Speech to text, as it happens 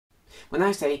When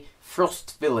I say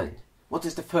frost villain, what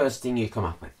is the first thing you come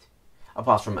up with?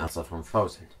 Apart from Elsa from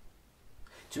Frozen.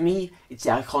 To me, it's the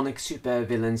iconic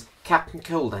supervillains Captain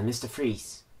Cold and Mr.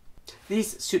 Freeze.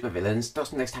 These supervillains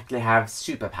doesn't exactly have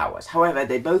superpowers, however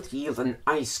they both yield an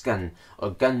ice gun,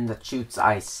 or gun that shoots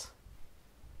ice.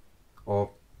 Or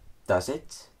does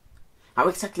it? How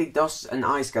exactly does an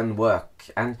ice gun work,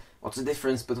 and what's the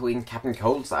difference between Captain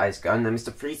Cold's ice gun and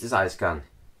Mr. Freeze's ice gun?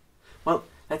 Well,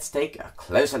 let's take a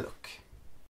closer look.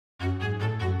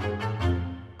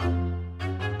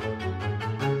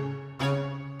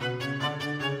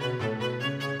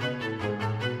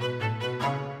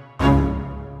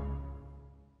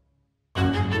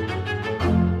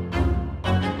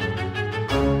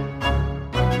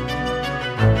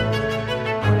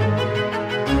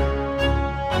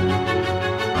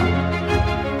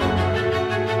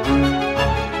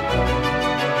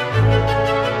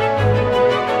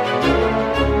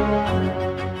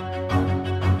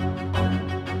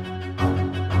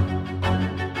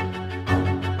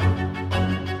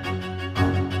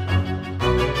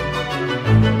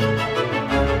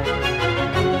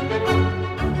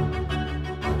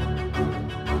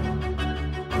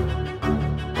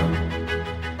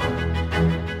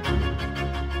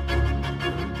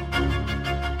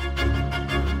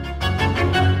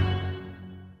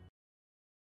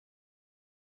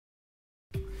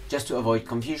 Just to avoid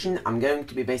confusion, I'm going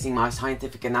to be basing my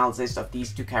scientific analysis of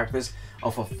these two characters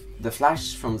off of The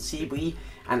Flash from the CB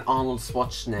and Arnold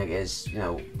Schwarzenegger's,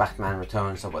 Batman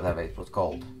Returns or whatever it was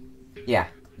called. Yeah,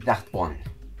 that one.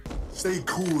 Stay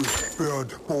cool,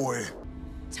 bird boy.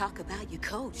 Talk about your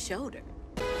cold shoulder.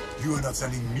 You are not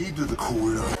sending me to the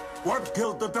cooler. What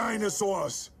killed the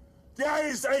dinosaurs? The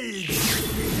Ice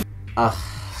Age! Ugh,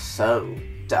 so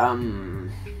dumb.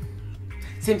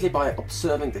 Simply by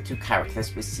observing the two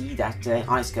characters, we see that their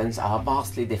ice guns are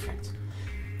vastly different.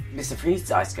 Mr.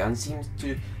 Freeze's ice gun seems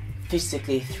to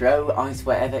physically throw ice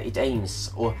wherever it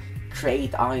aims, or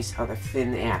create ice out of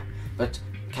thin air, but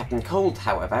Captain Cold,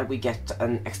 however, we get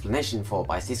an explanation for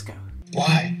by Cisco.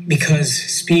 Why? Because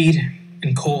speed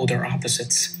and cold are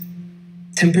opposites.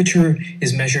 Temperature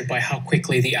is measured by how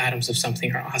quickly the atoms of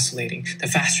something are oscillating. The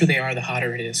faster they are, the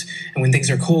hotter it is. And when things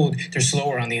are cold, they're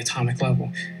slower on the atomic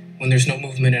level. When there's no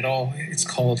movement at all, it's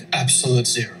called absolute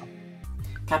zero.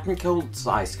 Captain Cold's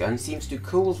ice gun seems to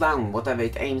cool down whatever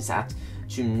it aims at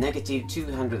to negative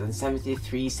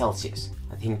 273 Celsius.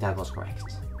 I think that was correct.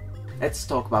 Let's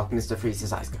talk about Mr.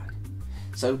 Freeze's ice gun.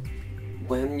 So,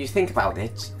 when you think about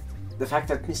it, the fact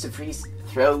that Mr. Freeze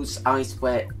throws ice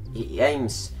where he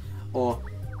aims, or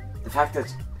the fact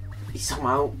that he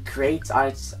somehow creates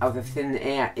ice out of thin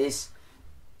air is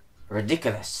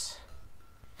ridiculous.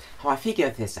 How I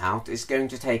figured this out is going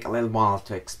to take a little while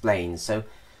to explain, so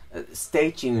stay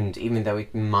tuned, even though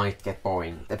it might get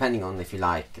boring, depending on if you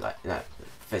like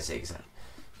physics and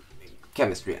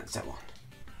chemistry and so on.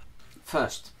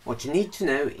 First, what you need to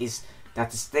know is that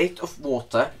the state of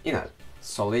water,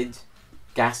 solid,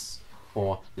 gas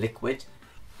or liquid,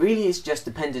 really is just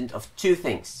dependent of two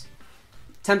things: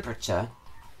 temperature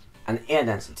and air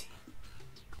density.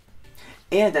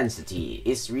 Air density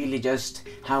is really just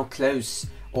how close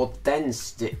or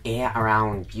dense the air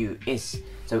around you is.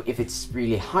 So if it's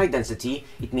really high density,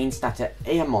 it means that the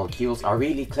air molecules are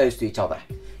really close to each other.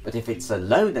 But if it's a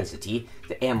low density,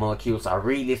 the air molecules are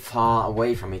really far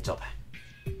away from each other.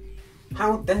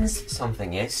 How dense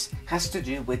something is has to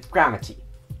do with gravity.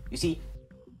 You see,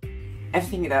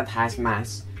 everything that has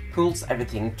mass pulls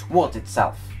everything towards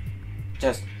itself.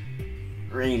 Just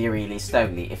really, really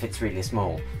slowly if it's really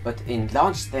small. But in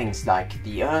large things like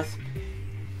the Earth,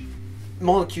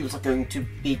 molecules are going to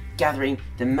be gathering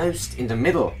the most in the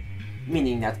middle,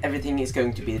 meaning that everything is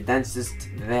going to be the densest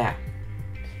there.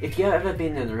 If you've ever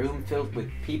been in a room filled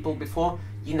with people before,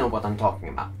 you know what I'm talking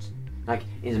about. Like,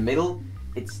 in the middle,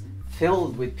 it's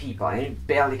filled with people and you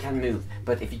barely can move,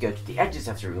 but if you go to the edges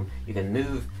of the room, you can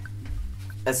move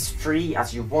as free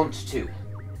as you want to.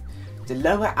 The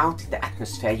lower out in the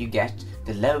atmosphere you get,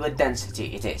 the lower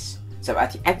density it is. So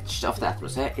at the edge of the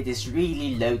atmosphere, it is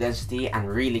really low density and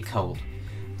really cold.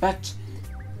 But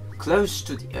close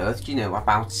to the Earth,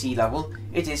 about sea level,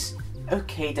 it is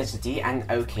okay density and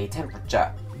okay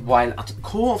temperature. While at the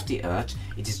core of the Earth,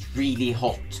 it is really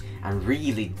hot and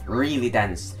really, really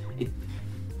dense.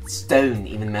 Stone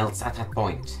even melts at that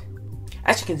point.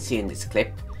 As you can see in this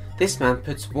clip, this man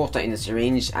puts water in a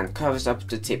syringe and covers up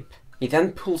the tip. He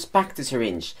then pulls back the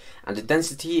syringe, and the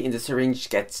density in the syringe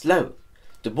gets low.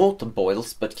 The water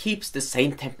boils, but keeps the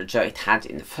same temperature it had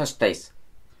in the first place.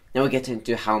 Now we get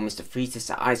into how Mr.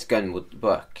 Freeze's ice gun would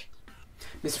work.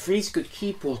 Mr. Freeze could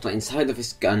keep water inside of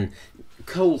his gun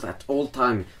cold at all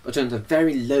time, but under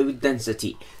very low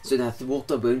density, so that the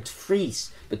water won't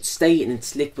freeze, but stay in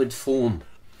its liquid form.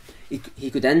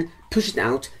 He could then push it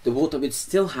out, the water would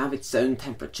still have its own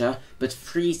temperature, but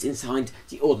freeze inside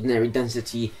the ordinary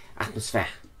density atmosphere.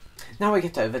 Now we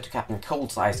get over to Captain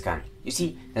Cold's ice gun. You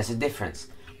see, there's a difference.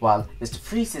 While Mr.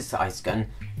 Freeze's ice gun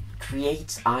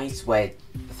creates ice where it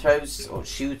throws or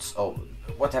shoots or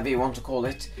whatever you want to call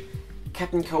it,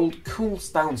 Captain Cold cools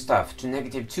down stuff to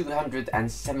negative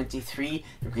 273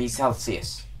 degrees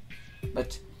Celsius.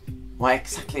 But why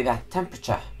exactly that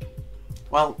temperature?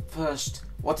 Well, first,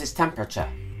 what is temperature?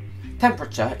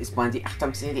 Temperature is when the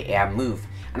atoms in the air move,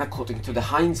 and according to the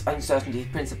Heinz uncertainty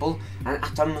principle, an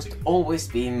atom must always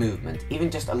be in movement,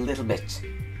 even just a little bit.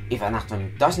 If an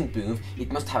atom doesn't move,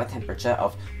 it must have a temperature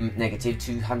of negative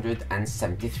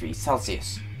 273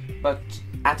 Celsius. But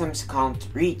atoms can't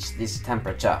reach this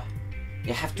temperature.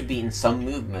 You have to be in some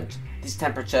movement. This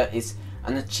temperature is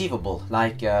unachievable,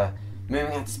 like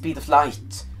moving at the speed of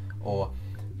light, or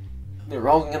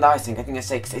rolling a dice and getting a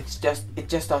 6. It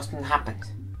just doesn't happen.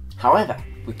 However,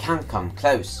 we can come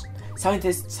close.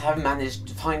 Scientists have managed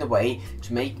to find a way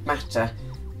to make matter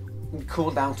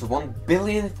cool down to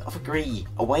 1/1000th of a degree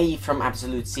away from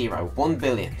absolute zero.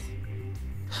 1/1000th.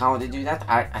 How they do that,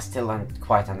 I still don't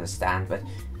quite understand, but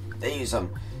they use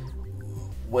some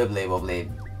wibbly wobbly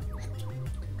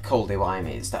coldy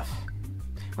wimey stuff.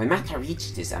 When matter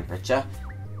reaches this temperature,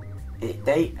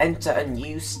 they enter a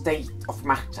new state of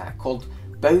matter called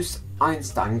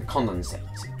Bose-EInstein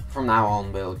condensate. From now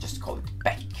on we'll just call it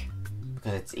BEC,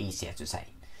 because it's easier to say.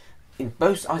 In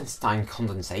Bose-EInstein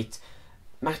condensate,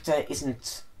 matter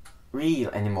isn't real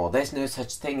anymore. There's no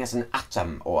such thing as an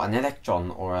atom, or an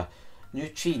electron, or a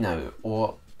neutrino,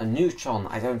 or a neutron.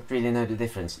 I don't really know the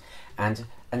difference. And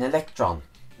an electron.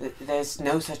 There's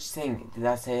no such thing. Did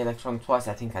I say electron twice?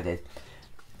 I think I did.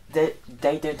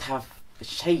 They don't have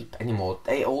shape anymore.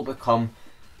 They all become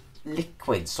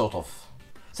liquid, sort of.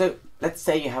 So let's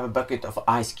say you have a bucket of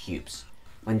ice cubes.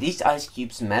 When these ice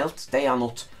cubes melt, they are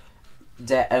not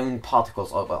their own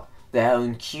particles, or well, their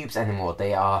own cubes anymore.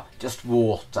 They are just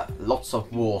water, lots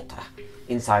of water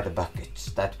inside the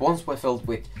bucket that once were filled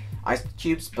with ice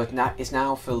cubes, but now is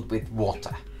now filled with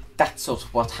water. That's sort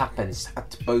of what happens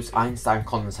at Bose-Einstein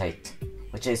condensate,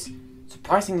 which is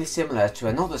surprisingly similar to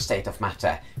another state of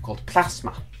matter called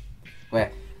plasma,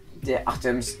 where the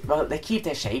atoms, well, they keep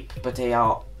their shape, but they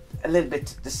are a little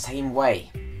bit the same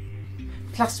way.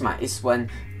 Plasma is when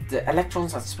the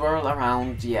electrons that swirl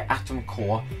around the atom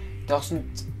core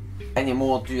doesn't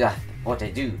anymore do that, what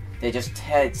they do. They just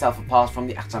tear itself apart from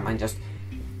the atom and just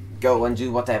go and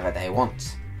do whatever they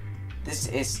want. This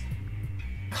is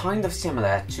kind of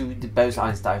similar to the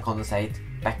Bose-Einstein condensate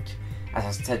BEC, as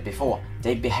I said before.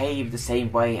 They behave the same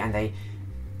way and they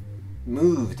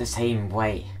move the same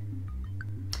way.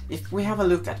 If we have a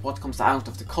look at what comes out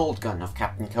of the cold gun of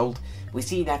Captain Cold, we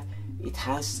see that it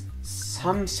has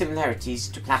some similarities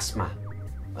to plasma,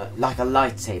 like a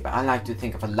lightsaber. I like to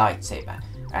think of a lightsaber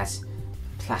as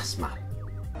plasma.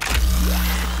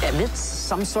 Emits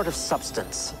some sort of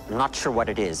substance. I'm not sure what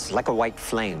it is, like a white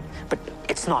flame, but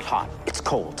it's not hot, it's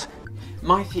cold.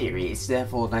 My theory is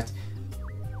therefore that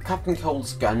Captain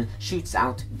Cold's gun shoots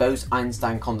out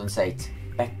Bose-Einstein condensate,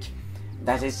 BEC,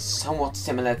 that is somewhat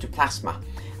similar to plasma,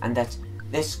 and that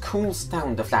this cools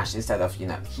down the flash instead of,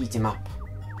 heat him up.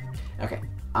 Okay,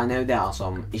 I know there are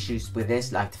some issues with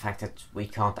this, like the fact that we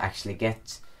can't actually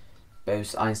get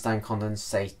Bose-Einstein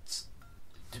condensate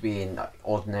to be in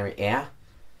ordinary air,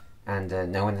 and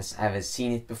no one has ever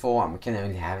seen it before, and we can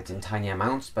only have it in tiny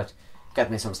amounts, but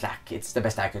cut me some slack. It's the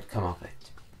best I could come up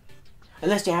with.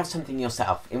 Unless you have something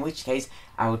yourself, in which case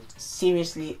I would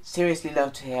seriously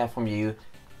love to hear from you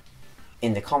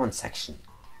in the comment section.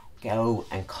 Go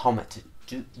and comment.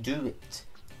 Do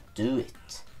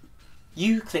it.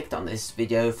 You clicked on this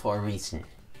video for a reason.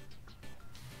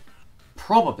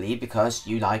 Probably because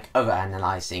you like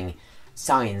overanalyzing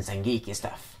science and geeky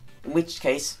stuff. In which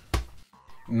case,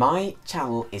 my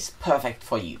channel is perfect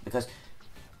for you, because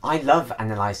I love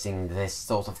analyzing this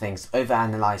sort of things,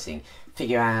 overanalyzing,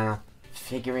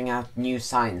 figuring out new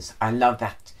science. I love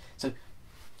that. So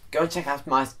go check out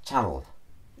my channel.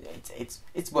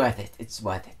 It's worth it. It's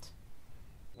worth it.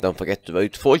 Don't forget to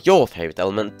vote for your favorite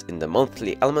element in the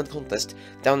monthly element contest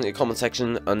down in the comment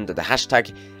section under the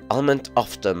hashtag element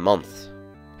of the month.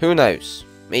 Who knows?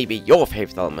 Maybe your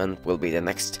favorite element will be the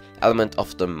next element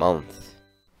of the month.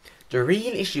 The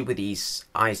real issue with these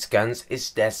ice guns is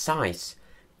their size.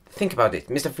 Think about it.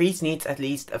 Mr. Freeze needs at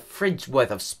least a fridge worth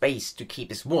of space to keep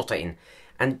his water in,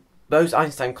 and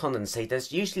Bose-Einstein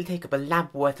condensators usually take up a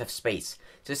lab worth of space,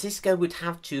 so Cisco would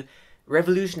have to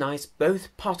revolutionize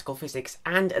both particle physics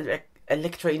and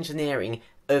electroengineering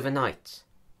overnight.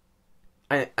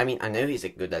 I mean, I know he's a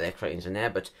good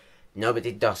electroengineer, but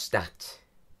nobody does that.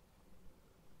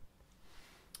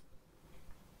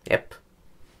 Yep.